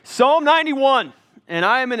Psalm 91, and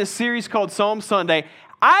I am in a series called Psalm Sunday.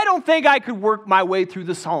 I don't think I could work my way through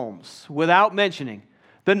the Psalms without mentioning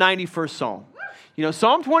the 91st Psalm. You know,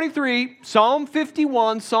 Psalm 23, Psalm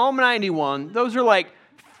 51, Psalm 91, those are like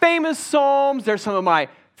famous Psalms. They're some of my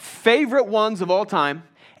favorite ones of all time.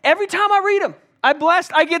 Every time I read them,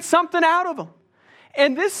 I get something out of them.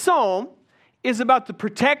 And this Psalm is about the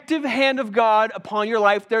protective hand of God upon your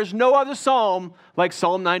life. There's no other Psalm like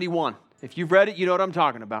Psalm 91. If you've read it, you know what I'm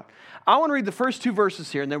talking about. I want to read the first two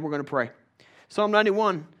verses here, and then we're going to pray. Psalm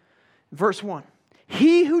 91, verse 1.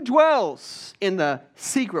 He who dwells in the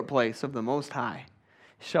secret place of the Most High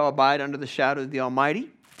shall abide under the shadow of the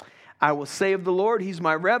Almighty. I will say of the Lord, He's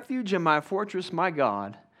my refuge and my fortress, my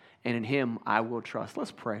God, and in Him I will trust.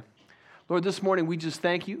 Let's pray. Lord, this morning we just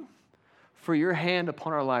thank you for your hand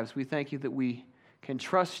upon our lives. We thank you that we can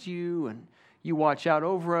trust you, and you watch out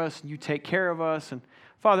over us, and you take care of us. And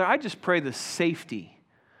Father, I just pray the safety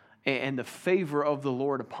and the favor of the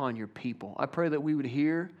Lord upon your people. I pray that we would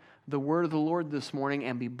hear the word of the Lord this morning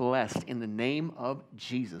and be blessed in the name of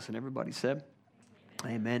Jesus. And everybody said,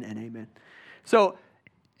 amen and amen. So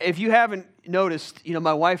if you haven't noticed, you know,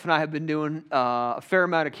 my wife and I have been doing a fair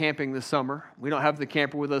amount of camping this summer. We don't have the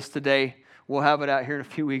camper with us today. We'll have it out here in a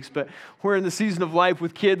few weeks, but we're in the season of life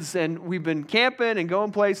with kids, and we've been camping and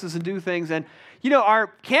going places and do things. And, you know, our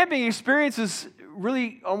camping experiences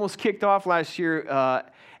really almost kicked off last year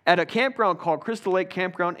at a campground called Crystal Lake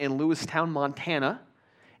Campground in Lewistown, Montana.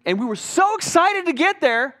 And we were so excited to get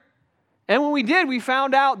there. And when we did, we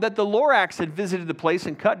found out that the Lorax had visited the place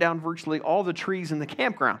and cut down virtually all the trees in the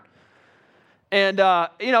campground. And,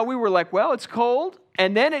 you know, we were like, well, it's cold.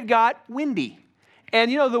 And then it got windy. And,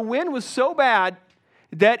 you know, the wind was so bad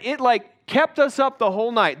that it, like, kept us up the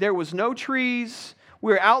whole night. There was no trees.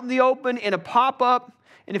 We were out in the open in a pop-up.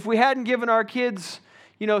 And if we hadn't given our kids,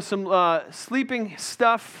 you know, some sleeping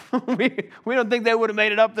stuff, we don't think they would have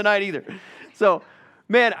made it up the night either. So,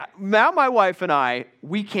 man, now my wife and I,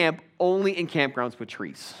 we camp only in campgrounds with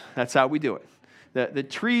trees. That's how we do it. The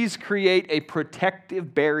trees create a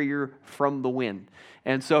protective barrier from the wind.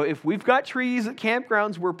 And so if we've got trees at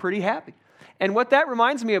campgrounds, we're pretty happy. And what that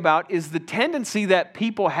reminds me about is the tendency that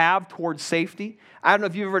people have towards safety. I don't know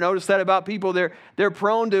if you've ever noticed that about people. They're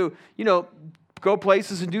prone to, you know, go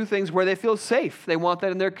places and do things where they feel safe. They want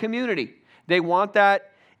that in their community. They want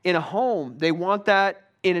that in a home. They want that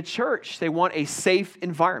in a church. They want a safe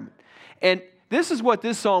environment. And this is what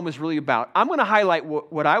this psalm is really about. I'm going to highlight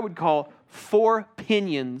what I would call 4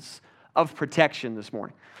 pinions of protection this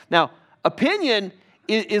morning. Now, a pinion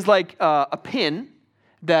is like a pin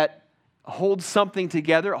that holds something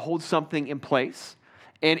together, holds something in place.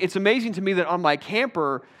 And it's amazing to me that on my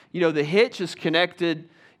camper, you know, the hitch is connected,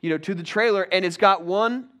 you know, to the trailer, and it's got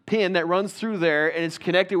one pin that runs through there, and it's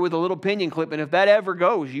connected with a little pinion clip. And if that ever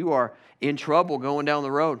goes, you are in trouble going down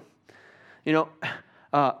the road. You know,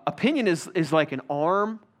 a pinion is like an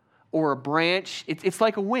arm or a branch. It's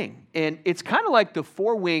like a wing. And it's kind of like the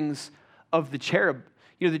 4 wings of the cherub.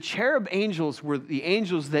 You know, the cherub angels were the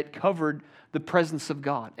angels that covered the presence of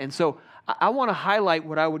God. And so I want to highlight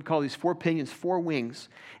what I would call these 4 pinions, 4 wings.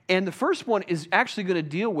 And the first one is actually going to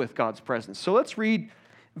deal with God's presence. So let's read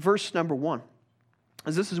verse number 1.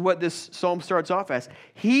 As this is what this psalm starts off as.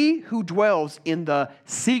 He who dwells in the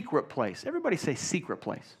secret place. Everybody say secret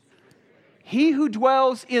place. He who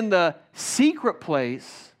dwells in the secret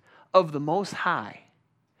place of the Most High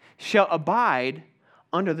shall abide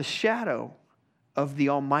under the shadow of the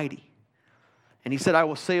Almighty. And he said, I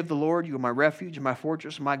will say of the Lord, you are my refuge and my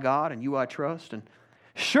fortress, my God, and you I trust. And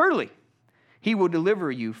surely he will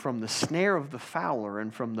deliver you from the snare of the fowler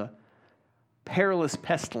and from the perilous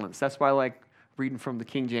pestilence. That's why I like reading from the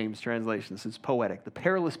King James translation. It's poetic. The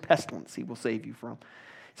perilous pestilence he will save you from.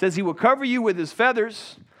 It says he will cover you with his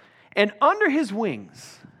feathers, and under his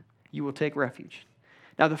wings you will take refuge.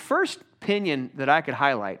 Now the first pinion that I could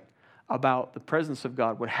highlight about the presence of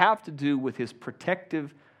God would have to do with his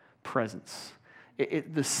protective presence.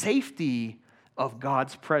 The safety of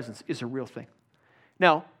God's presence is a real thing.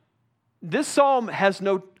 Now, this psalm has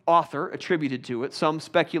no author attributed to it. Some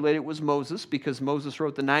speculate it was Moses because Moses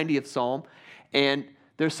wrote the 90th psalm, and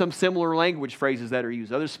there's some similar language phrases that are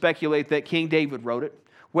used. Others speculate that King David wrote it.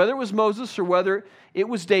 Whether it was Moses or whether it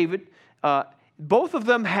was David, both of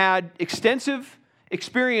them had extensive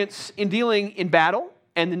experience in dealing in battle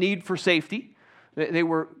and the need for safety. They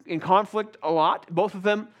were in conflict a lot. Both of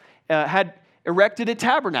them had erected a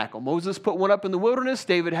tabernacle. Moses put one up in the wilderness.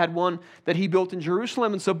 David had one that he built in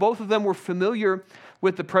Jerusalem. And so both of them were familiar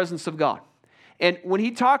with the presence of God. And when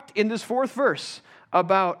he talked in this 4th verse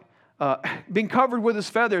about being covered with his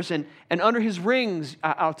feathers and under his rings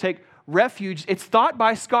I'll take refuge, it's thought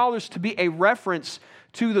by scholars to be a reference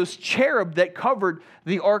to those cherub that covered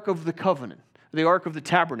the Ark of the Covenant, the Ark of the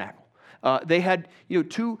Tabernacle. They had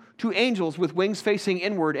two angels with wings facing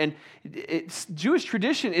inward, and Jewish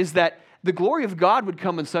tradition is that the glory of God would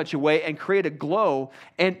come in such a way and create a glow,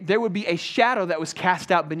 and there would be a shadow that was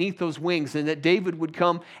cast out beneath those wings, and that David would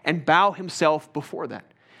come and bow himself before that.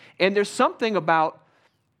 And there's something about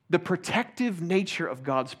the protective nature of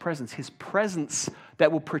God's presence, his presence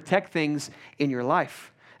that will protect things in your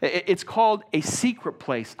life. It's called a secret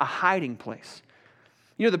place, a hiding place.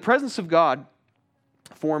 The presence of God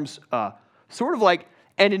forms sort of like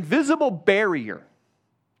an invisible barrier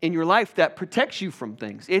in your life that protects you from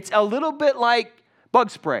things. It's a little bit like bug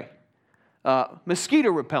spray, mosquito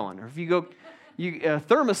repellent, or if you go,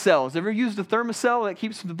 Thermacells. Ever used a Thermacell that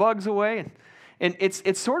keeps the bugs away? And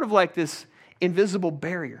it's sort of like this invisible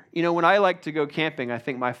barrier. When I like to go camping, I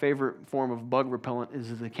think my favorite form of bug repellent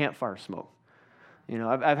is the campfire smoke.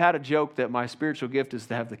 I've had a joke that my spiritual gift is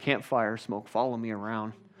to have the campfire smoke follow me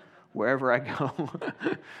around wherever I go.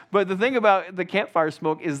 But the thing about the campfire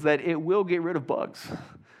smoke is that it will get rid of bugs.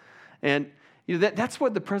 And that's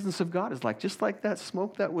what the presence of God is like. Just like that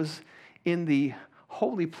smoke that was in the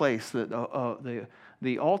holy place,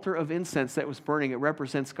 the altar of incense that was burning, it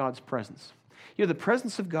represents God's presence. The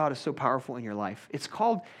presence of God is so powerful in your life. It's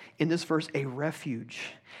called, in this verse, a refuge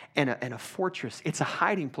and a fortress. It's a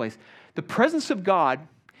hiding place. The presence of God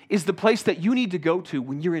is the place that you need to go to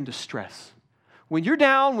when you're in distress. When you're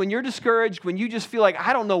down, when you're discouraged, when you just feel like,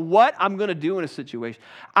 I don't know what I'm going to do in a situation.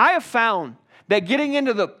 I have found that getting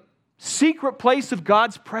into the secret place of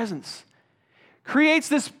God's presence creates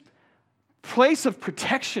this place of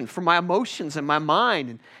protection for my emotions and my mind.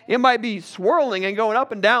 And it might be swirling and going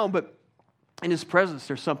up and down, but in his presence,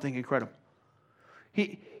 there's something incredible.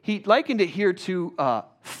 He likened it here to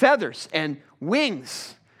feathers and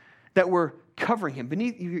wings that were covering him.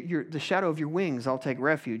 Beneath the shadow of your wings, I'll take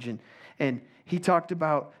refuge. And he talked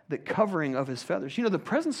about the covering of his feathers. The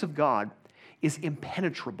presence of God is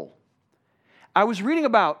impenetrable. I was reading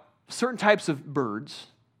about certain types of birds,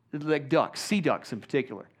 like ducks, sea ducks in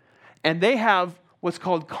particular, and they have what's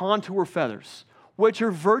called contour feathers, which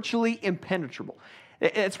are virtually impenetrable.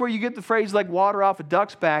 It's where you get the phrase like water off a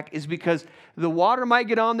duck's back, is because the water might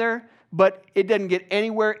get on there, but it doesn't get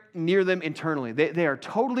anywhere near them internally. They are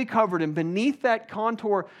totally covered, and beneath that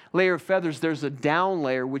contour layer of feathers, there's a down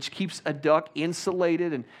layer which keeps a duck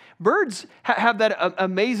insulated. And birds have that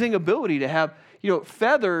amazing ability to have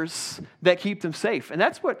feathers that keep them safe. And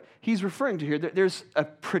that's what he's referring to here. There's a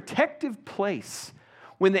protective place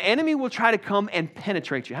when the enemy will try to come and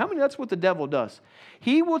penetrate you. How many? That's what the devil does.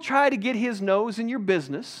 He will try to get his nose in your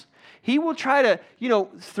business. He will try to,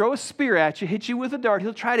 throw a spear at you, hit you with a dart.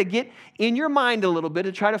 He'll try to get in your mind a little bit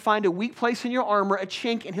and try to find a weak place in your armor, a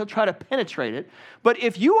chink, and he'll try to penetrate it. But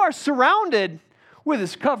if you are surrounded with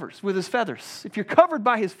his covers, with his feathers, if you're covered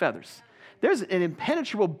by his feathers, there's an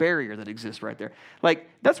impenetrable barrier that exists right there. Like,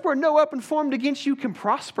 that's where no weapon formed against you can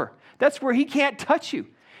prosper. That's where he can't touch you.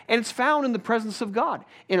 And it's found in the presence of God,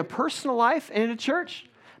 in a personal life and in a church.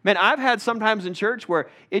 Man, I've had sometimes in church where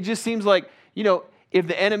it just seems like, if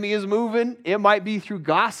the enemy is moving, it might be through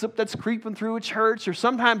gossip that's creeping through a church, or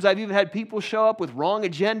sometimes I've even had people show up with wrong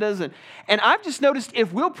agendas. And I've just noticed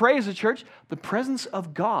if we'll pray as a church, the presence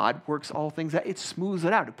of God works all things out. It smooths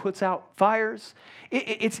it out. It puts out fires.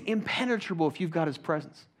 It's impenetrable if you've got his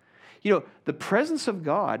presence. The presence of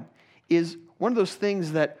God is one of those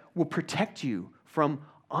things that will protect you from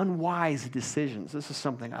unwise decisions. This is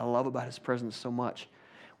something I love about his presence so much.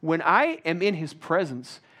 When I am in his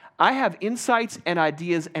presence, I have insights and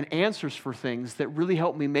ideas and answers for things that really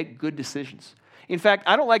help me make good decisions. In fact,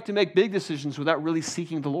 I don't like to make big decisions without really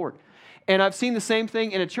seeking the Lord. And I've seen the same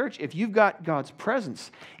thing in a church. If you've got God's presence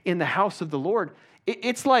in the house of the Lord,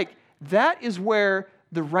 it's like that is where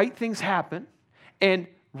the right things happen and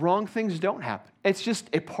wrong things don't happen. It's just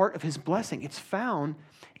a part of his blessing. It's found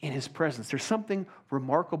in his presence. There's something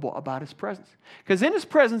remarkable about his presence. Because in his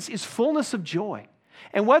presence is fullness of joy.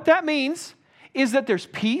 And what that means is that there's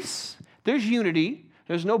peace, there's unity,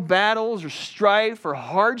 there's no battles or strife or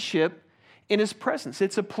hardship in his presence.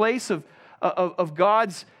 It's a place of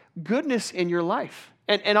God's goodness in your life.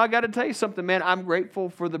 And I got to tell you something, man, I'm grateful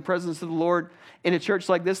for the presence of the Lord in a church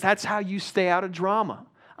like this. That's how you stay out of drama.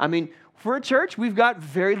 I mean, for a church, we've got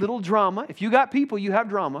very little drama. If you got people, you have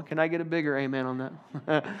drama. Can I get a bigger amen on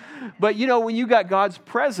that? But when you got God's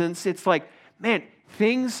presence, it's like, man,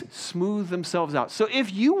 things smooth themselves out. So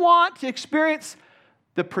if you want to experience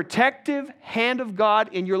the protective hand of God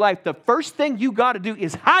in your life, the first thing you got to do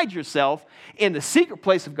is hide yourself in the secret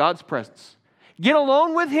place of God's presence. Get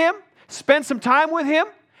alone with him, spend some time with him,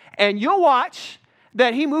 And you'll watch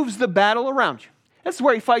that he moves the battle around you. That's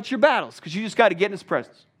where he fights your battles, because you just got to get in his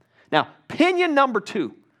presence. Now, opinion number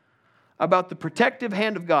 2 about the protective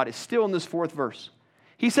hand of God is still in this 4th verse.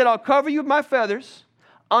 He said, I'll cover you with my feathers.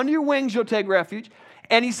 Under your wings you'll take refuge.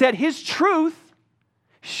 And he said, his truth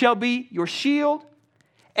shall be your shield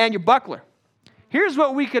and your buckler. Here's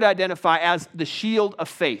what we could identify as the shield of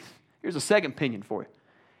faith. Here's a second opinion for you.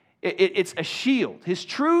 It's a shield. His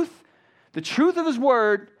truth, the truth of his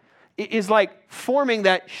word, is like forming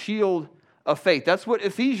that shield of faith. That's what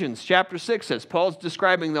Ephesians chapter 6 says. Paul's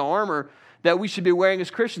describing the armor that we should be wearing as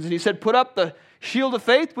Christians. And he said, put up the shield of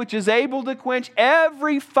faith, which is able to quench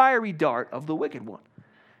every fiery dart of the wicked one.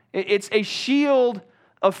 It's a shield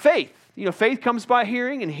of faith. You know, faith comes by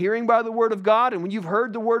hearing, and hearing by the word of God. And when you've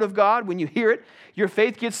heard the word of God, when you hear it, your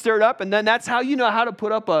faith gets stirred up. And then that's how you know how to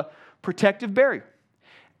put up a protective barrier.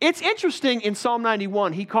 It's interesting in Psalm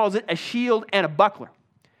 91, he calls it a shield and a buckler.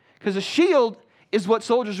 Because a shield is what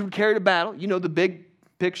soldiers would carry to battle. You know, the big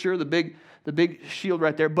picture, the big shield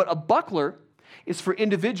right there. But a buckler is for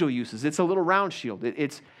individual uses. It's a little round shield.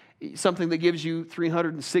 It's something that gives you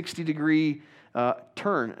 360-degree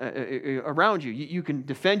turn around you. You can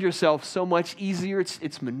defend yourself so much easier. It's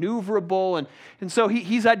maneuverable. And so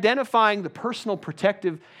he's identifying the personal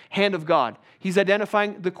protective hand of God. He's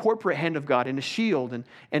identifying the corporate hand of God in a shield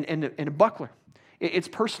and a buckler. It's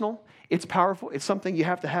personal. It's powerful. It's something you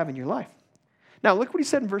have to have in your life. Now, look what he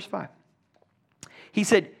said in verse 5. He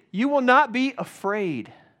said, you will not be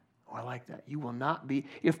afraid. Oh, I like that. You will not be.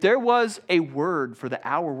 If there was a word for the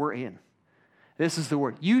hour we're in, this is the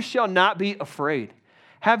word. You shall not be afraid.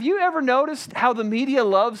 Have you ever noticed how the media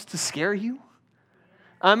loves to scare you?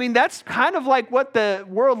 I mean, that's kind of like what the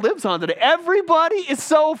world lives on today. Everybody is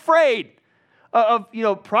so afraid of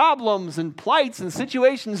problems and plights and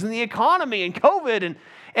situations in the economy and COVID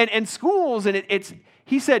and schools. And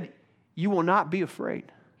he said, you will not be afraid.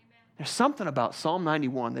 Amen. There's something about Psalm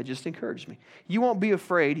 91 that just encouraged me. You won't be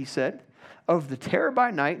afraid, he said, of the terror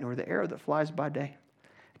by night nor the arrow that flies by day.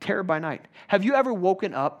 Terror by night. Have you ever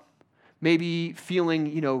woken up maybe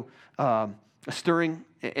feeling, a stirring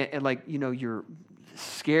and like, you're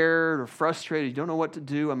scared or frustrated, you don't know what to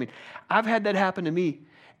do? I mean, I've had that happen to me.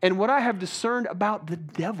 And what I have discerned about the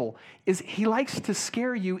devil is he likes to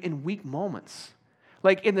scare you in weak moments.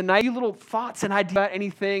 Like in the night, you little thoughts and ideas about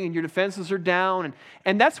anything and your defenses are down.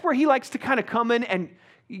 And that's where he likes to kind of come in and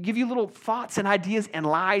give you little thoughts and ideas and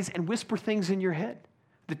lies and whisper things in your head.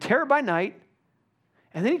 The terror by night.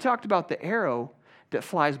 And then he talked about the arrow that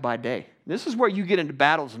flies by day. This is where you get into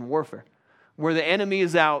battles and warfare, where the enemy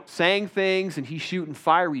is out saying things and he's shooting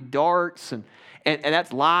fiery darts and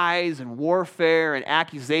that's lies and warfare and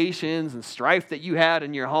accusations and strife that you had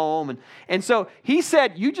in your home. And so he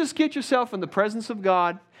said, you just get yourself in the presence of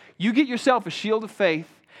God. You get yourself a shield of faith.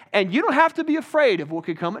 And you don't have to be afraid of what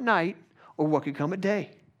could come at night or what could come at day.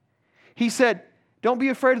 He said, don't be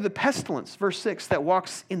afraid of the pestilence, verse 6, that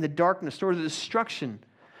walks in the darkness, or the destruction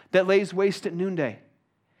that lays waste at noonday.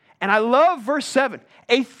 And I love verse 7.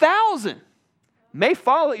 1,000 may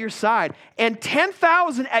fall at your side and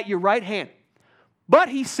 10,000 at your right hand. But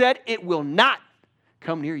he said, it will not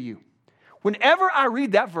come near you. Whenever I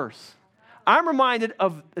read that verse, I'm reminded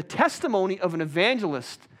of the testimony of an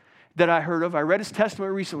evangelist that I heard of. I read his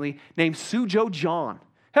testimony recently, named Sujo John.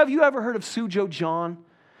 Have you ever heard of Sujo John?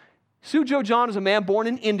 Sujo John is a man born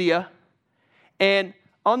in India. And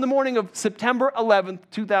on the morning of September 11th,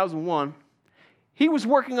 2001, he was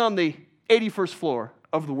working on the 81st floor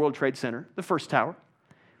of the World Trade Center, the first tower,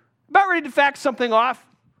 about ready to fax something off,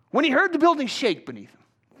 when he heard the building shake beneath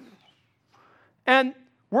him. And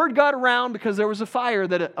word got around because there was a fire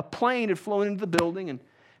that a plane had flown into the building, and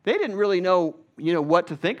they didn't really know, what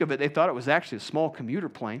to think of it. They thought it was actually a small commuter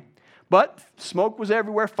plane. But smoke was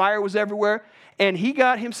everywhere, fire was everywhere, and he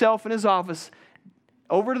got himself in his office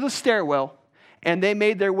over to the stairwell, and they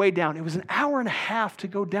made their way down. It was an hour and a half to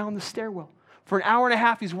go down the stairwell. For an hour and a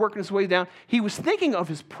half, he's working his way down. He was thinking of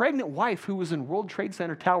his pregnant wife who was in World Trade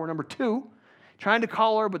Center Tower number 2, trying to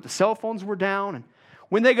call her, but the cell phones were down. And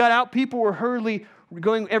when they got out, people were hurriedly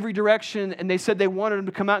going every direction, and they said they wanted him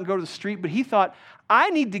to come out and go to the street. But he thought, I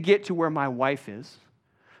need to get to where my wife is.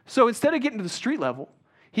 So instead of getting to the street level,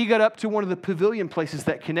 he got up to one of the pavilion places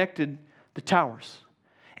that connected the towers.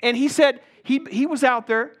 And he said he was out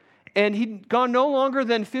there, and he'd gone no longer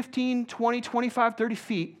than 15, 20, 25, 30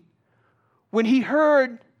 feet when he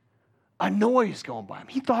heard a noise going by him.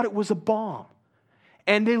 He thought it was a bomb.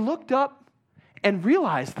 And they looked up and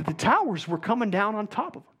realized that the towers were coming down on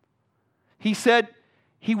top of him. He said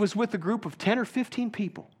he was with a group of 10 or 15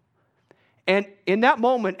 people. And in that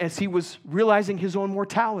moment, as he was realizing his own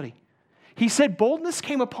mortality, He said boldness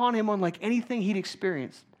came upon him unlike anything he'd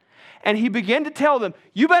experienced. And he began to tell them,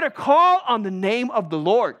 you better call on the name of the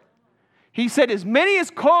Lord. He said, as many as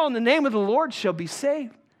call on the name of the Lord shall be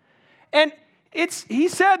saved. And he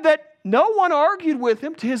said that no one argued with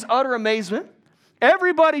him, to his utter amazement.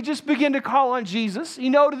 Everybody just began to call on Jesus. He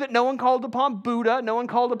noted that no one called upon Buddha, no one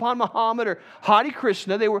called upon Muhammad or Hare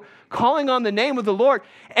Krishna. They were calling on the name of the Lord.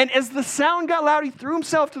 And as the sound got loud, he threw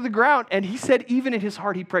himself to the ground. And he said, even in his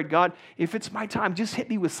heart, he prayed, God, if it's my time, just hit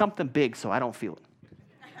me with something big so I don't feel it.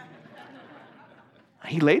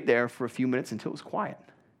 He laid there for a few minutes until it was quiet.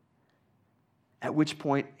 At which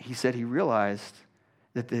point, he said he realized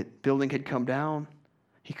that the building had come down.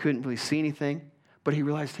 He couldn't really see anything. But he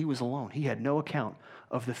realized he was alone. He had no account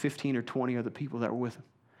of the 15 or 20 other people that were with him.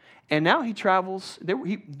 And now he travels.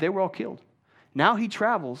 They were all killed. Now he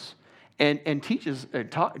travels and teaches,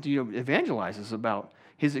 evangelizes about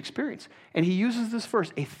his experience. And he uses this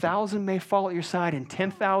verse, 1,000 may fall at your side and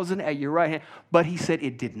 10,000 at your right hand. But he said,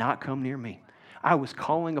 it did not come near me. I was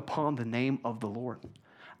calling upon the name of the Lord.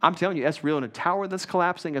 I'm telling you, that's real in a tower that's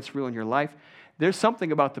collapsing. That's real in your life. There's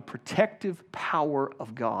something about the protective power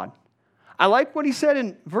of God. I like what he said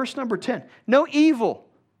in verse number 10. No evil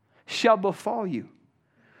shall befall you,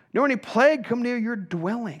 nor any plague come near your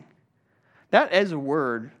dwelling. That is a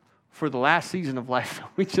word for the last season of life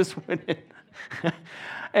we just went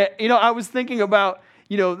in. I was thinking about,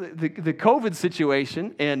 the COVID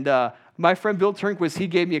situation, and my friend Bill Turnquist, he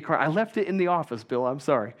gave me a card. I left it in the office, Bill, I'm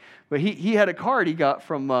sorry. But he had a card he got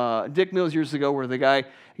from Dick Mills years ago where the guy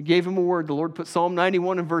gave him a word. The Lord put Psalm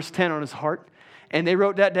 91 and verse 10 on his heart. And they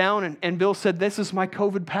wrote that down, and Bill said, this is my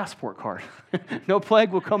COVID passport card. No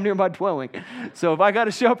plague will come near my dwelling. So if I got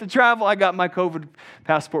to show up to travel, I got my COVID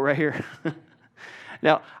passport right here.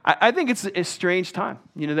 Now, I think it's a strange time,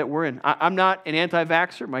 that we're in. I'm not an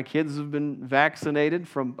anti-vaxxer. My kids have been vaccinated.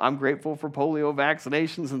 I'm grateful for polio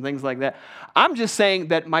vaccinations and things like that. I'm just saying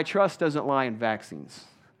that my trust doesn't lie in vaccines.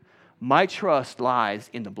 My trust lies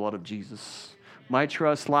in the blood of Jesus. My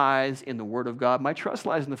trust lies in the Word of God. My trust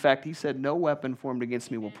lies in the fact He said, no weapon formed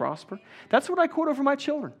against me will prosper. That's what I quote over my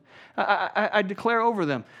children. I declare over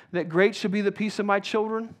them that great shall be the peace of my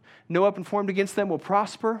children. No weapon formed against them will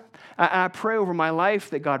prosper. I pray over my life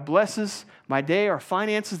that God blesses my day, our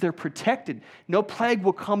finances, they're protected. No plague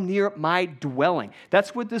will come near my dwelling.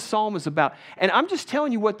 That's what this psalm is about. And I'm just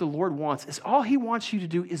telling you what the Lord wants. Is all He wants you to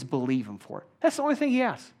do is believe Him for it. That's the only thing He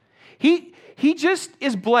asks. He just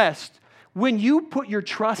is blessed when you put your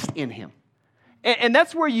trust in Him. And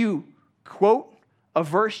that's where you quote a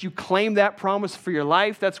verse, you claim that promise for your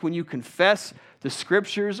life. That's when you confess the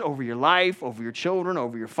Scriptures over your life, over your children,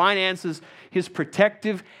 over your finances, His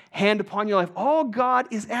protective hand upon your life. All God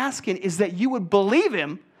is asking is that you would believe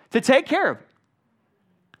Him to take care of it.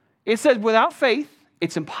 It says without faith,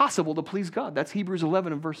 it's impossible to please God. That's Hebrews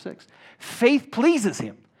 11 and verse 6. Faith pleases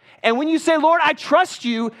Him. And when you say, Lord, I trust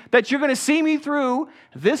you that you're going to see me through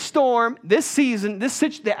this storm, this season,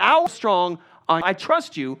 the hour strong, I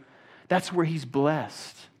trust you, that's where He's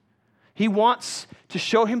blessed. He wants to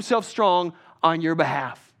show Himself strong on your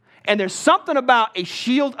behalf. And there's something about a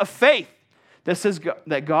shield of faith that says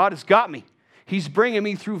that God has got me. He's bringing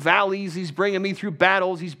me through valleys. He's bringing me through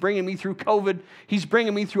battles. He's bringing me through COVID. He's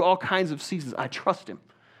bringing me through all kinds of seasons. I trust Him.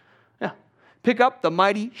 Yeah. Pick up the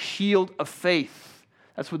mighty shield of faith.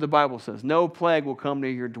 That's what the Bible says. No plague will come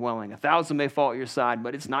near your dwelling. 1,000 may fall at your side,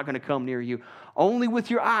 but it's not going to come near you. Only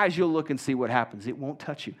with your eyes you'll look and see what happens. It won't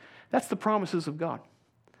touch you. That's the promises of God.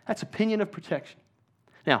 That's a pinion of protection.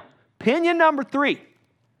 Now, pinion number 3.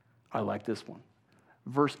 I like this one.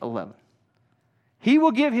 Verse 11. He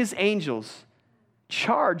will give His angels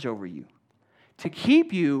charge over you to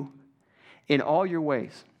keep you in all your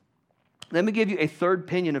ways. Let me give you a third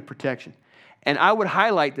pinion of protection. And I would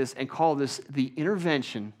highlight this and call this the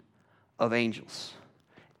intervention of angels.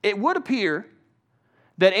 It would appear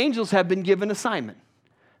that angels have been given assignment.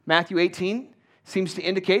 Matthew 18 seems to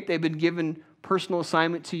indicate they've been given personal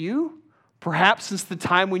assignment to you, perhaps since the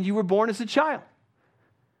time when you were born as a child.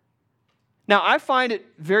 Now, I find it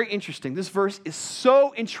very interesting. This verse is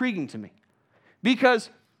so intriguing to me because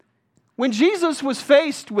when Jesus was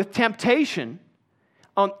faced with temptation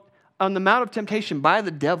on the Mount of Temptation by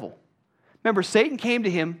the devil, remember, Satan came to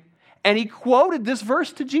Him and he quoted this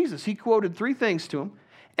verse to Jesus. He quoted 3 things to Him.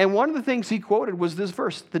 And one of the things he quoted was this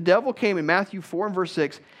verse. The devil came in Matthew 4 and verse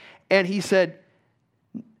 6, and he said,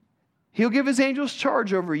 He'll give His angels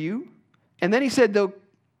charge over you. And then He said,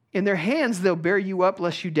 in their hands they'll bear you up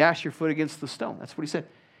lest you dash your foot against the stone. That's what He said.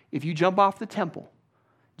 If you jump off the temple,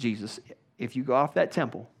 Jesus, if you go off that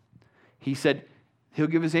temple, He said, He'll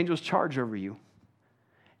give His angels charge over you.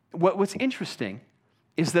 What's interesting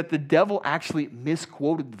is that the devil actually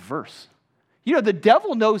misquoted the verse. You know, the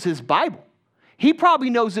devil knows his Bible. He probably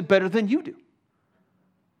knows it better than you do.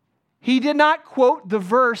 He did not quote the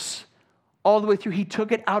verse all the way through. He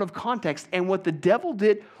took it out of context. And what the devil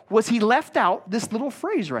did was he left out this little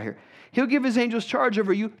phrase right here. He'll give his angels charge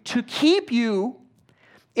over you to keep you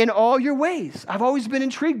in all your ways. I've always been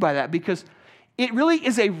intrigued by that because it really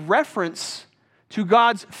is a reference to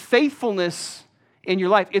God's faithfulness in your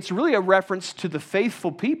life. It's really a reference to the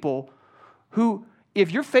faithful people who,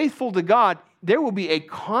 if you're faithful to God, there will be a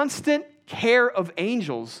constant care of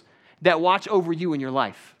angels that watch over you in your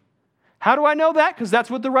life. How do I know that? Because that's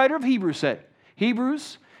what the writer of Hebrews said.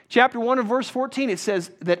 Hebrews chapter 1 and verse 14, it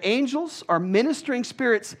says that angels are ministering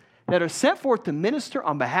spirits that are sent forth to minister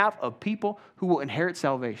on behalf of people who will inherit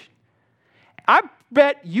salvation. I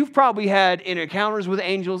bet you've probably had encounters with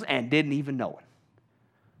angels and didn't even know it.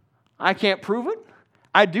 I can't prove it.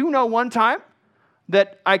 I do know one time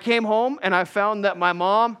that I came home and I found that my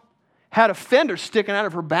mom had a fender sticking out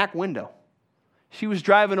of her back window. She was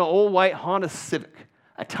driving an old white Honda Civic,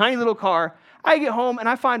 a tiny little car. I get home and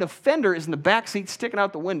I find a fender is in the back seat sticking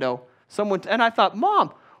out the window. And I thought,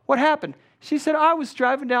 Mom, what happened? She said, I was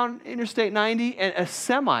driving down Interstate 90 and a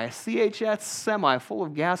CHS semi full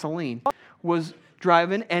of gasoline was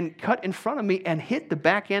driving and cut in front of me and hit the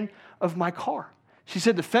back end of my car. She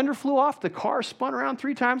said the fender flew off, the car spun around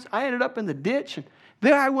 3 times. I ended up in the ditch, and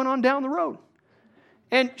there I went on down the road.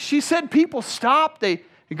 And she said people stopped, they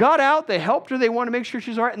got out, they helped her, they wanted to make sure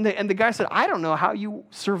she's all right. And the guy said, I don't know how you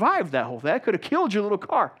survived that whole thing. That could have killed your little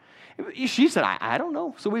car. She said, I don't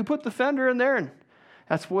know. So we put the fender in there, and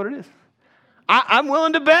that's what it is. I'm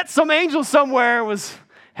willing to bet some angel somewhere was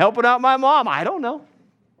helping out my mom. I don't know.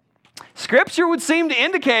 Scripture would seem to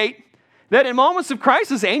indicate that in moments of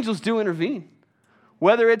crisis, angels do intervene.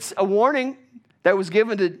 Whether it's a warning that was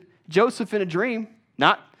given to Joseph in a dream,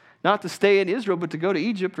 not to stay in Israel, but to go to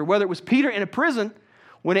Egypt, or whether it was Peter in a prison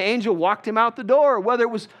when an angel walked him out the door, or whether it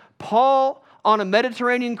was Paul on a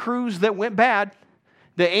Mediterranean cruise that went bad,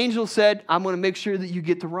 the angel said, I'm going to make sure that you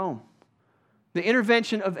get to Rome. The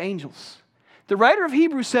intervention of angels. The writer of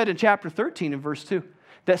Hebrews said in chapter 13 and verse 2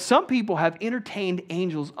 that some people have entertained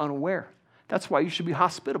angels unaware. That's why you should be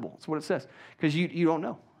hospitable. That's what it says, because you don't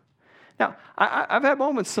know. Now, I've had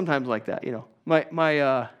moments sometimes like that. You know,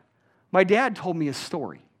 my dad told me a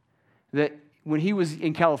story that when he was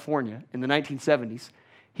in California in the 1970s,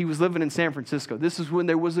 he was living in San Francisco. This is when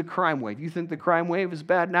there was a crime wave. You think the crime wave is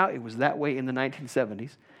bad now? It was that way in the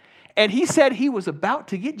 1970s. And he said he was about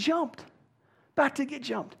to get jumped. About to get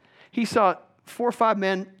jumped. He saw 4 or 5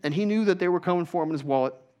 men, and he knew that they were coming for him in his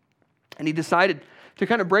wallet. And he decided to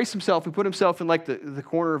kind of brace himself. He put himself in like the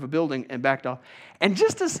corner of a building and backed off. And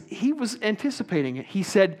just as he was anticipating it, he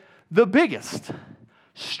said, the biggest,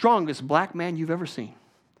 strongest black man you've ever seen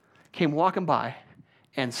came walking by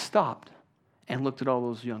and stopped and looked at all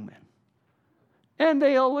those young men. And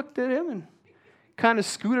they all looked at him and kind of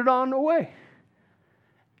scooted on away.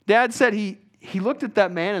 Dad said he looked at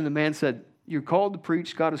that man, and the man said, you're called to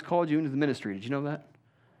preach. God has called you into the ministry. Did you know that?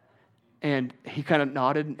 And he kind of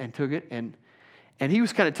nodded and took it, and he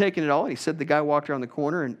was kind of taking it all. And he said the guy walked around the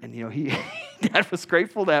corner, and you know, Dad was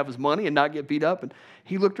grateful to have his money and not get beat up. And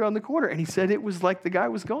he looked around the corner, and he said it was like the guy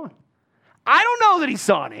was gone. I don't know that he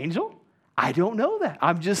saw an angel. I don't know that.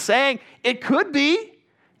 I'm just saying it could be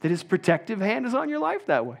that his protective hand is on your life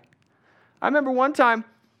that way. I remember one time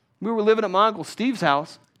we were living at my Uncle Steve's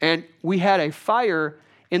house, and we had a fire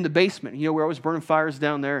in the basement. You know, we're always burning fires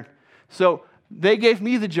down there. So they gave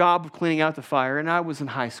me the job of cleaning out the fire, and I was in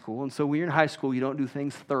high school. And so when you're in high school, you don't do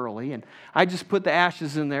things thoroughly. And I just put the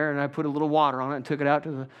ashes in there, and I put a little water on it and took it out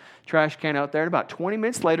to the trash can out there. And about 20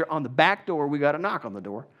 minutes later, on the back door, we got a knock on the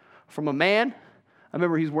door from a man. I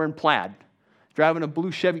remember he was wearing plaid, driving a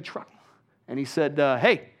blue Chevy truck. And he said,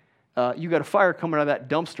 hey, you got a fire coming out of that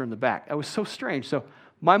dumpster in the back. That was so strange. So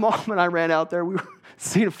my mom and I ran out there. We were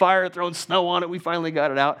seeing a fire, throwing snow on it. We finally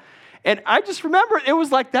got it out. And I just remember it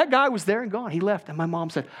was like that guy was there and gone. He left. And my mom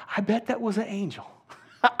said, I bet that was an angel.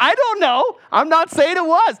 I don't know. I'm not saying it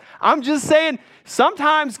was. I'm just saying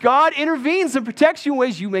sometimes God intervenes and protects you in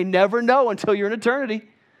ways you may never know until you're in eternity.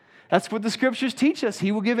 That's what the scriptures teach us.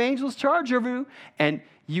 He will give angels charge over you, and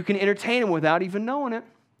you can entertain them without even knowing it.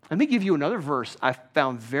 Let me give you another verse I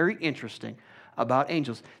found very interesting about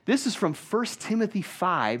angels. This is from 1 Timothy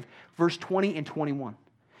 5, verse 20 and 21.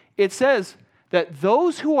 It says that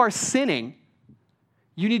those who are sinning,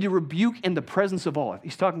 you need to rebuke in the presence of all.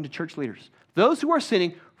 He's talking to church leaders. Those who are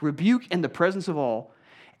sinning, rebuke in the presence of all.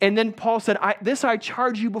 And then Paul said, this I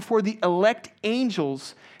charge you before the elect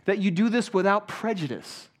angels, that you do this without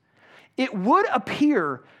prejudice. It would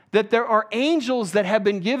appear that there are angels that have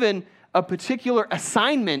been given a particular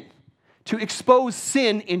assignment to expose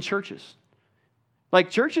sin in churches. Like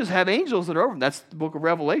churches have angels that are over them. That's the book of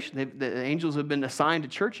Revelation. The angels have been assigned to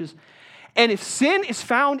churches. And if sin is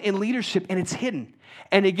found in leadership and it's hidden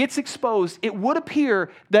and it gets exposed, it would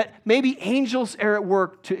appear that maybe angels are at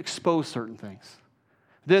work to expose certain things.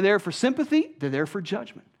 They're there for sympathy. They're there for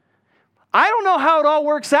judgment. I don't know how it all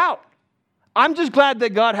works out. I'm just glad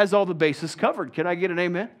that God has all the bases covered. Can I get an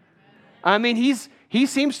amen? I mean, he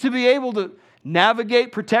seems to be able to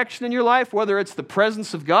navigate protection in your life, whether it's the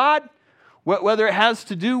presence of God, whether it has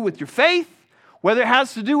to do with your faith, whether it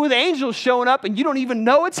has to do with angels showing up and you don't even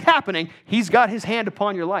know it's happening. He's got his hand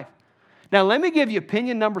upon your life. Now, let me give you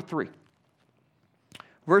opinion number 3.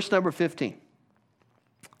 Verse number 15.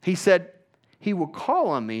 He said, he will call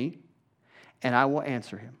on me and I will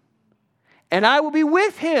answer him. And I will be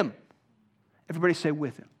with him. Everybody say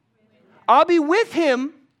with him. I'll be with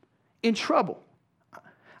him in trouble.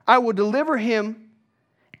 I will deliver him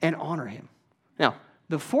and honor him. Now,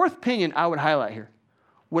 the fourth opinion I would highlight here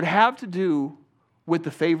would have to do with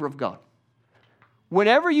the favor of God.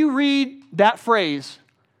 Whenever you read that phrase,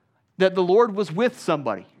 that the Lord was with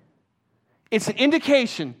somebody, it's an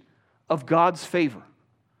indication of God's favor.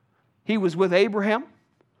 He was with Abraham.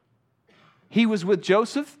 He was with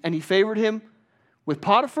Joseph, and he favored him with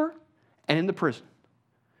Potiphar and in the prison.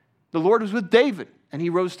 The Lord was with David, and he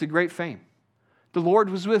rose to great fame. The Lord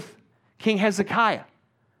was with King Hezekiah.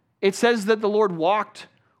 It says that the Lord walked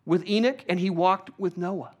with Enoch, and he walked with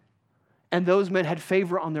Noah. And those men had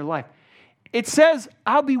favor on their life. It says,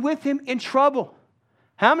 I'll be with him in trouble.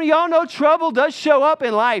 How many of y'all know trouble does show up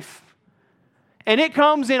in life? And it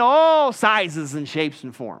comes in all sizes and shapes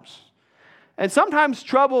and forms. And sometimes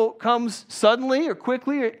trouble comes suddenly or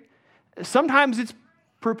quickly. Sometimes it's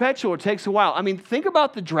perpetual. It takes a while. I mean, think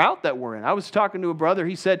about the drought that we're in. I was talking to a brother.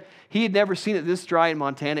 He said he had never seen it this dry in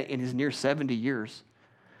Montana in his near 70 years.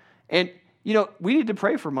 And, you know, we need to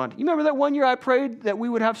pray for Montana. You remember that one year I prayed that we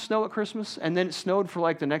would have snow at Christmas and then it snowed for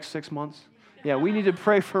like the next 6 months? Yeah, we need to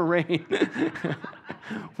pray for rain.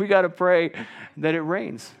 We got to pray that it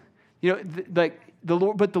rains. You know, the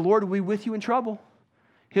Lord, but the Lord will be with you in trouble.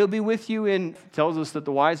 He'll be with you in, tells us that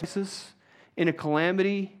the wise in a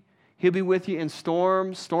calamity. He'll be with you in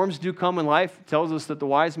storms. Storms do come in life. It tells us that the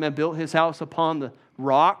wise man built his house upon the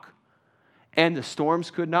rock, and the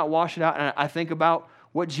storms could not wash it out. And I think about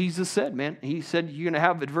what Jesus said, man. He said, you're going to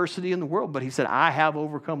have adversity in the world, but he said, I have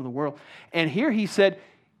overcome the world. And here he said,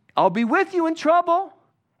 I'll be with you in trouble,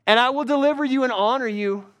 and I will deliver you and honor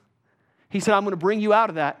you. He said, I'm going to bring you out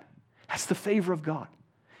of that. That's the favor of God.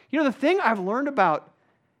 You know, the thing I've learned about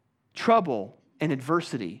trouble and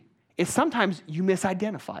adversity is sometimes you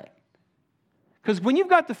misidentify it. Because when you've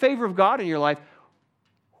got the favor of God in your life,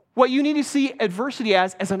 what you need to see adversity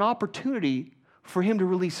as an opportunity for him to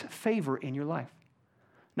release favor in your life.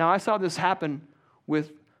 Now, I saw this happen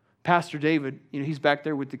with Pastor David. You know, he's back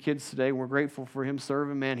there with the kids today. We're grateful for him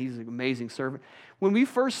serving. Man, he's an amazing servant. When we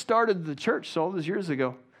first started the church, so all those years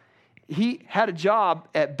ago, he had a job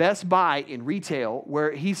at Best Buy in retail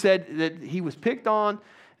where he said that he was picked on.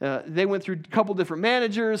 They went through a couple different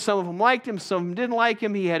managers. Some of them liked him, some of them didn't like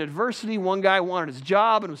him. He had adversity. One guy wanted his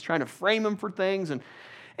job and was trying to frame him for things.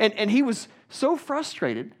 And he was so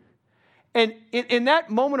frustrated. And in that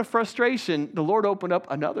moment of frustration, the Lord opened up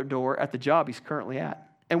another door at the job he's currently at.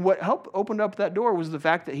 And what helped open up that door was the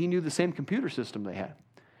fact that he knew the same computer system they had.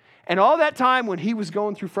 And all that time when he was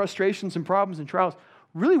going through frustrations and problems and trials,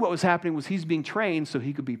 really what was happening was he's being trained so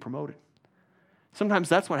he could be promoted. Sometimes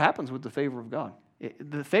that's what happens with the favor of God.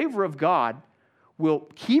 The favor of God will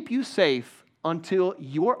keep you safe until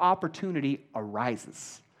your opportunity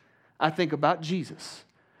arises. I think about Jesus,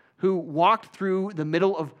 who walked through the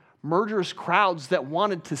middle of murderous crowds that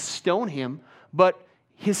wanted to stone him, but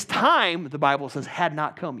his time, the Bible says, had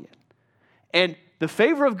not come yet. And the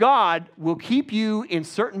favor of God will keep you in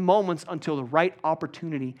certain moments until the right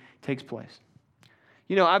opportunity takes place.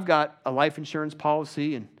 You know, I've got a life insurance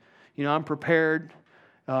policy, and, you know, I'm prepared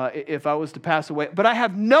if I was to pass away. But I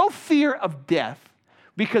have no fear of death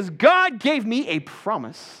because God gave me a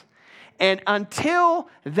promise. And until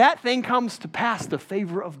that thing comes to pass, the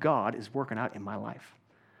favor of God is working out in my life.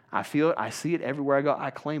 I feel it. I see it everywhere I go.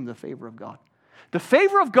 I claim the favor of God. The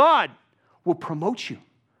favor of God will promote you.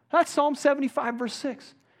 That's Psalm 75, verse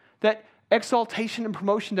 6. That exaltation and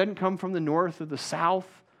promotion doesn't come from the north or the south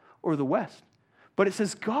or the west. But it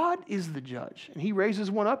says God is the judge. And he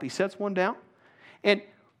raises one up. He sets one down. And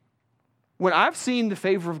when I've seen the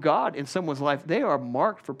favor of God in someone's life, they are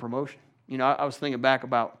marked for promotion. You know, I was thinking back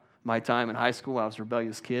about my time in high school. I was a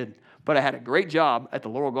rebellious kid. But I had a great job at the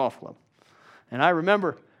Laurel Golf Club. And I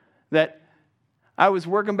remember that I was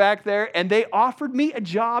working back there, and they offered me a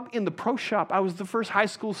job in the pro shop. I was the first high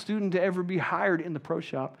school student to ever be hired in the pro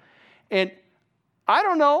shop. And I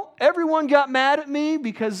don't know, everyone got mad at me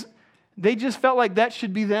because they just felt like that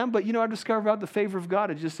should be them. But, I discovered about the favor of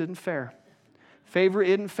God, it just isn't fair. Favor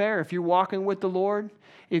isn't fair. If you're walking with the Lord,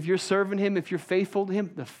 if you're serving Him, if you're faithful to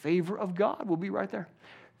Him, the favor of God will be right there.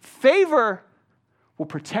 Favor will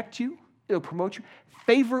protect you. It'll promote you.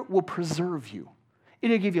 Favor will preserve you.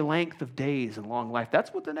 It'll give you length of days and long life.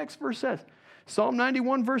 That's what the next verse says. Psalm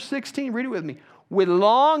 91, verse 16. Read it with me. With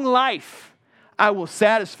long life, I will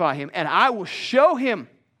satisfy him, and I will show him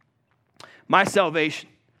my salvation.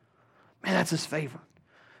 Man, that's His favor.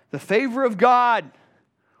 The favor of God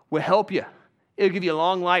will help you. It'll give you a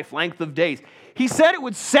long life, length of days. He said it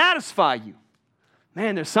would satisfy you.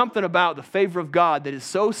 Man, there's something about the favor of God that is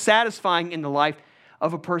so satisfying in the life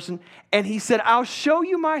of a person. And He said, I'll show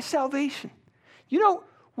you my salvation.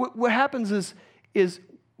 What happens is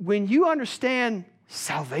when you understand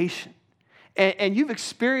salvation and you've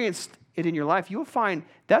experienced it in your life, you'll find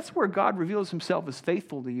that's where God reveals Himself as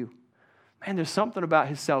faithful to you. Man, there's something about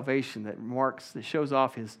His salvation that shows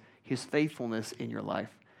off His faithfulness in your life.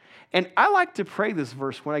 And I like to pray this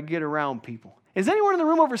verse when I get around people. Is anyone in the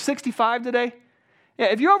room over 65 today? Yeah,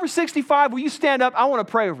 if you're over 65, will you stand up? I want to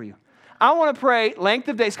pray over you. I want to pray length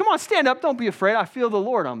of days. Come on, stand up. Don't be afraid. I feel the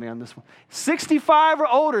Lord on me on this one. 65 or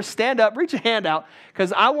older, stand up. Reach a hand out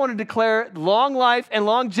because I want to declare long life and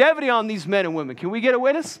longevity on these men and women. Can we get a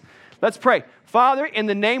witness? Let's pray. Father, in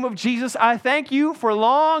the name of Jesus, I thank you for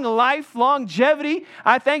long life, longevity.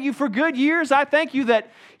 I thank you for good years. I thank you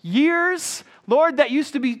that years, Lord, that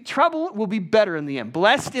used to be trouble will be better in the end.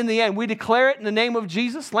 Blessed in the end. We declare it in the name of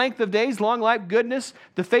Jesus. Length of days, long life, goodness,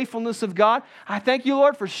 the faithfulness of God. I thank you,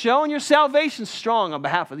 Lord, for showing your salvation strong on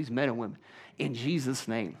behalf of these men and women. In Jesus'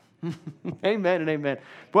 name. Amen and amen.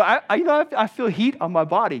 But I feel heat on my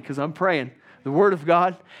body because I'm praying the Word of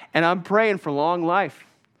God, and I'm praying for long life.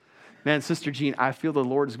 Man, Sister Jean, I feel the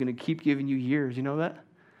Lord is going to keep giving you years. You know that?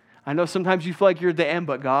 I know sometimes you feel like you're at the end,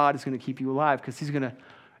 but God is going to keep you alive because He's going to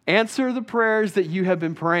answer the prayers that you have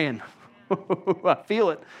been praying. I feel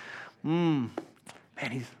it. Man,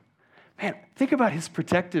 think about His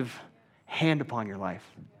protective hand upon your life.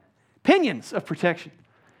 Pinions of protection.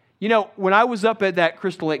 When I was up at that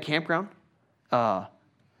Crystal Lake campground,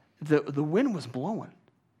 the wind was blowing.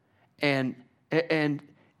 And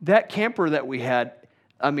that camper that we had,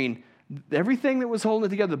 everything that was holding it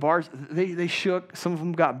together, the bars, they shook. Some of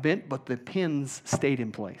them got bent, but the pins stayed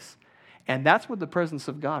in place. And that's what the presence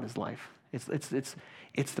of God is like. It's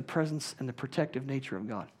the presence and the protective nature of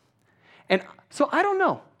God. And so I don't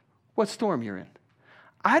know what storm you're in.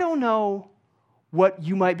 I don't know what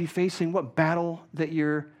you might be facing, what battle that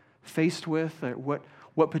you're faced with, or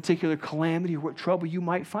what particular calamity or what trouble you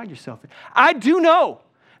might find yourself in. I do know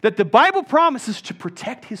that the Bible promises to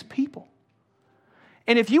protect His people.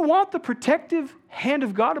 And if you want the protective hand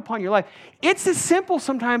of God upon your life, it's as simple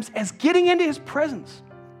sometimes as getting into His presence.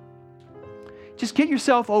 Just get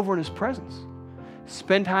yourself over in His presence.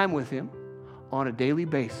 Spend time with Him on a daily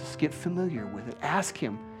basis. Get familiar with it. Ask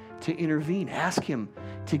Him to intervene. Ask Him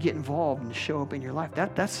to get involved and to show up in your life.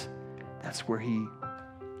 That's where He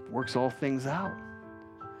works all things out.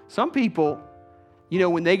 Some people,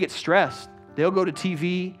 when they get stressed, they'll go to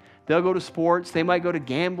TV, they'll go to sports, they might go to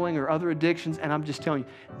gambling or other addictions, and I'm just telling you,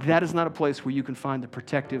 that is not a place where you can find the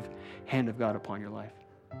protective hand of God upon your life.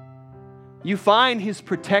 You find His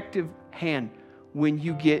protective hand when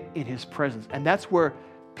you get in His presence. And that's where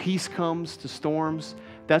peace comes to storms.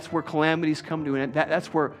 That's where calamities come to an end.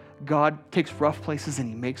 That's where God takes rough places and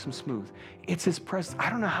He makes them smooth. It's His presence. I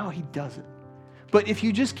don't know how He does it. But if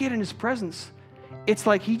you just get in His presence, it's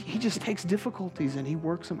like He just takes difficulties and He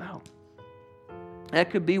works them out. That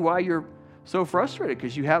could be why you're so frustrated,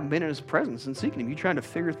 because you haven't been in His presence and seeking Him. You're trying to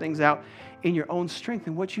figure things out in your own strength.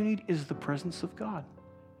 And what you need is the presence of God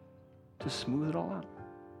to smooth it all out.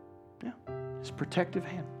 Yeah. His protective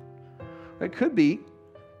hand. It could be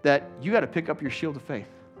that you got to pick up your shield of faith.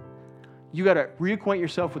 You got to reacquaint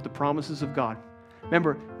yourself with the promises of God.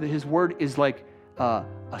 Remember that His word is like a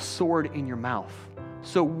sword in your mouth.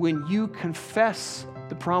 So when you confess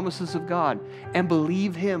the promises of God and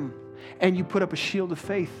believe Him and you put up a shield of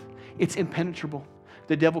faith, it's impenetrable.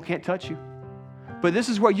 The devil can't touch you. But this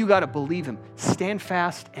is where you got to believe Him. Stand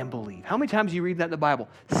fast and believe. How many times do you read that in the Bible?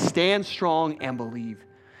 Stand strong and believe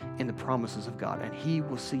in the promises of God, and He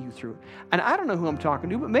will see you through it. And I don't know who I'm talking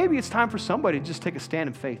to, but maybe it's time for somebody to just take a stand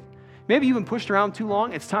in faith. Maybe you've been pushed around too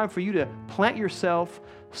long. It's time for you to plant yourself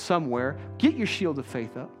somewhere, get your shield of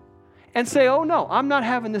faith up, and say, oh no, I'm not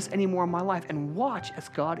having this anymore in my life, and watch as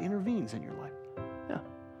God intervenes in your life. Yeah.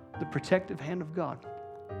 the protective hand of God.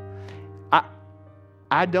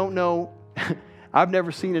 I don't know. I've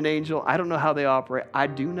never seen an angel. I don't know how they operate. I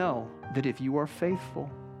do know that if you are faithful,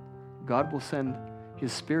 God will send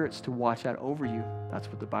his spirits to watch out over you. That's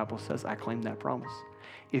what the Bible says. I claim that promise.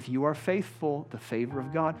 If you are faithful, the favor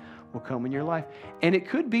of God will come in your life. And it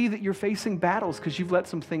could be that you're facing battles because you've let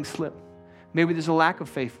some things slip. Maybe there's a lack of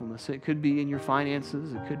faithfulness. It could be in your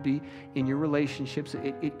finances. It could be in your relationships.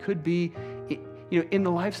 It could be in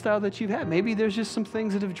the lifestyle that you've had. Maybe there's just some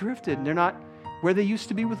things that have drifted and they're not where they used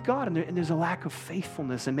to be with God, and there's a lack of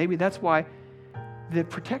faithfulness, and maybe that's why the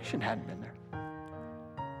protection hadn't been there.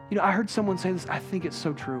 I heard someone say this. I think it's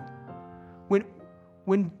so true.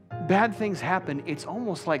 When bad things happen, it's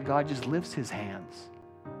almost like God just lifts his hands.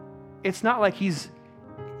 It's not like he's,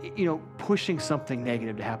 pushing something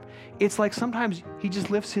negative to happen. It's like sometimes he just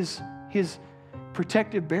lifts his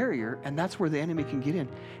protective barrier, and that's where the enemy can get in.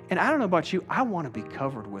 And I don't know about you, I want to be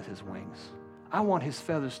covered with his wings. I want his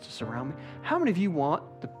feathers to surround me. How many of you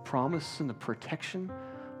want the promise and the protection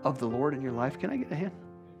of the Lord in your life? Can I get a hand?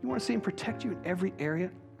 You want to see him protect you in every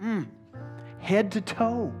area? Head to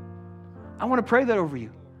toe. I want to pray that over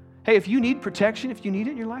you. Hey, if you need protection, if you need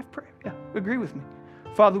it in your life, pray. Yeah, agree with me.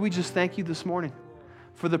 Father, we just thank you this morning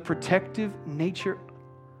for the protective nature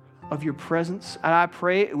of your presence. And I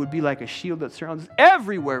pray it would be like a shield that surrounds us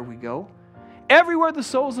everywhere we go, everywhere the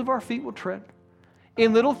soles of our feet will tread.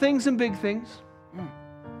 In little things and big things.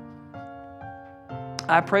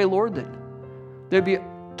 I pray, Lord, that there'd be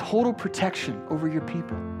a total protection over your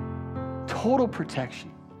people. Total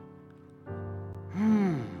protection.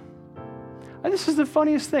 This is the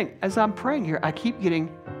funniest thing. As I'm praying here, I keep getting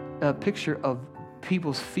a picture of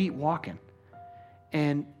people's feet walking.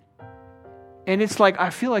 And it's like,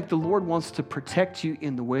 I feel like the Lord wants to protect you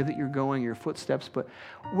in the way that you're going, your footsteps. But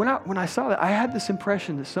when I saw that, I had this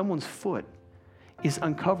impression that someone's foot is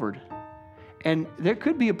uncovered. And there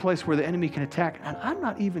could be a place where the enemy can attack. And I'm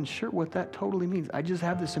not even sure what that totally means. I just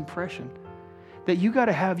have this impression that you got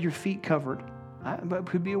to have your feet covered. It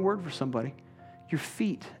could be a word for somebody. Your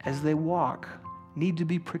feet, as they walk, need to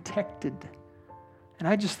be protected. And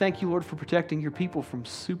I just thank you, Lord, for protecting your people from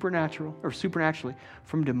supernaturally,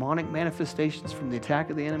 from demonic manifestations, from the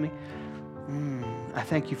attack of the enemy. I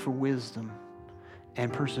thank you for wisdom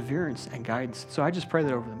and perseverance and guidance. So I just pray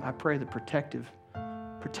that over them. I pray the protective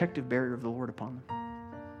barrier of the Lord upon them.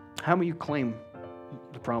 How many of you claim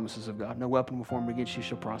the promises of God? No weapon will form against you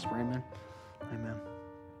shall prosper. Amen. Amen.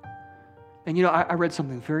 And I read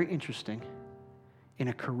something very interesting in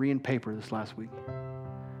a Korean paper this last week.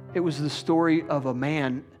 It was the story of a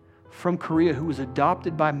man from Korea who was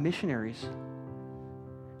adopted by missionaries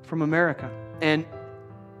from America. And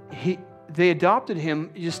they adopted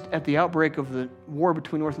him just at the outbreak of the war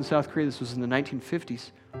between North and South Korea. This was in the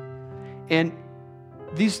 1950s. And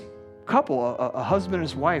these couple, a husband and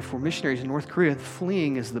his wife, were missionaries in North Korea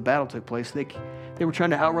fleeing as the battle took place. They were trying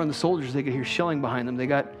to outrun the soldiers. They could hear shelling behind them. They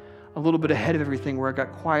got a little bit ahead of everything where it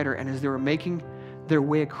got quieter. And as they were making their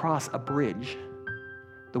way across a bridge,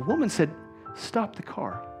 the woman said, "Stop the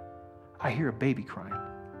car. I hear a baby crying."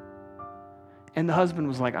 And the husband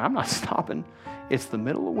was like, "I'm not stopping. It's the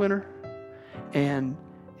middle of winter. And,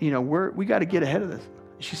 we got to get ahead of this."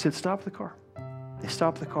 She said, "Stop the car." They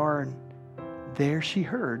stopped the car, and there she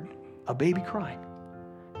heard a baby crying.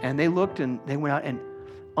 And they looked and they went out, and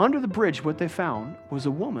under the bridge, what they found was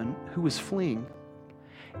a woman who was fleeing.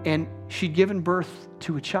 And she'd given birth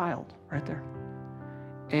to a child right there.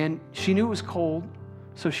 And she knew it was cold,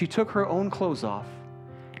 so she took her own clothes off,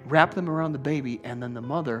 wrapped them around the baby, and then the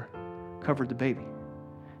mother covered the baby.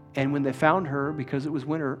 And when they found her, because it was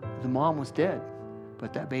winter, the mom was dead,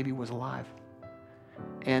 but that baby was alive.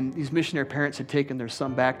 And these missionary parents had taken their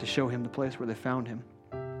son back to show him the place where they found him.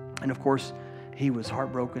 And of course, he was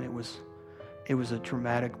heartbroken. It was a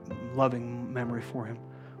traumatic, loving memory for him.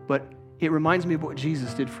 But it reminds me of what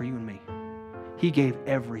Jesus did for you and me. He gave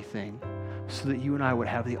everything so that you and I would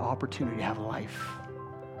have the opportunity to have life.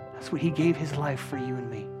 That's what he gave his life for you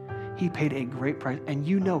and me. He paid a great price. And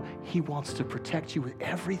he wants to protect you with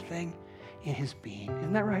everything in his being.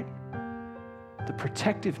 Isn't that right? The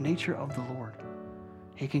protective nature of the Lord.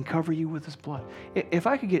 He can cover you with his blood. If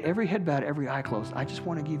I could get every head bowed, every eye closed, I just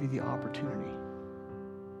want to give you the opportunity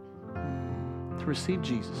to receive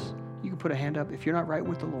Jesus. You can put a hand up. If you're not right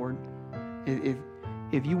with the Lord,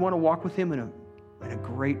 if you want to walk with him in a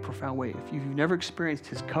great, profound way, if you've never experienced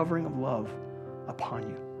his covering of love upon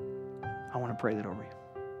you, I want to pray that over you.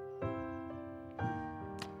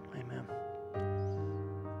 Amen.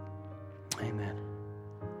 Amen.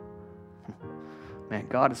 Man,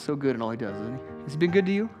 God is so good in all he does, isn't he? Has he been good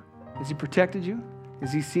to you? Has he protected you?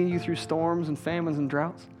 Has he seen you through storms and famines and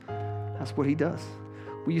droughts? That's what he does.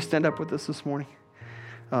 Will you stand up with us this morning?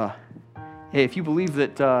 Hey, if you believe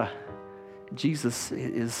that Jesus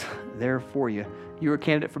is there for you, you're a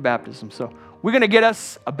candidate for baptism. So we're going to get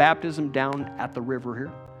us a baptism down at the river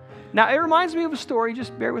here. Now, it reminds me of a story.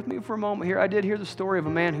 Just bear with me for a moment here. I did hear the story of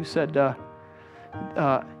a man who said,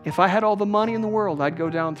 if I had all the money in the world, I'd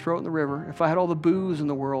go down and throw it in the river. If I had all the booze in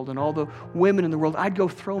the world and all the women in the world, I'd go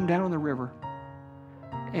throw them down in the river.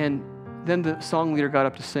 And then the song leader got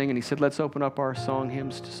up to sing, and he said, let's open up our song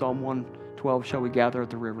hymns to Psalm 112, Shall We Gather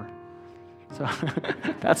at the River? So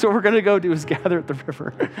that's what we're going to go do, is gather at the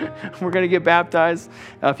river. We're going to get baptized.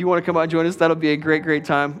 If you want to come out and join us, that'll be a great, great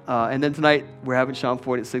time. And then tonight, we're having Sean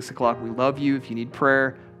Feucht at 6 o'clock. We love you. If you need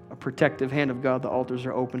prayer, a protective hand of God, the altars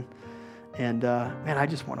are open. And man, I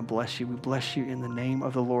just want to bless you. We bless you in the name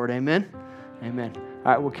of the Lord. Amen? Amen.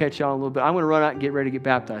 All right, we'll catch y'all in a little bit. I'm going to run out and get ready to get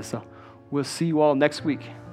baptized. So we'll see you all next week.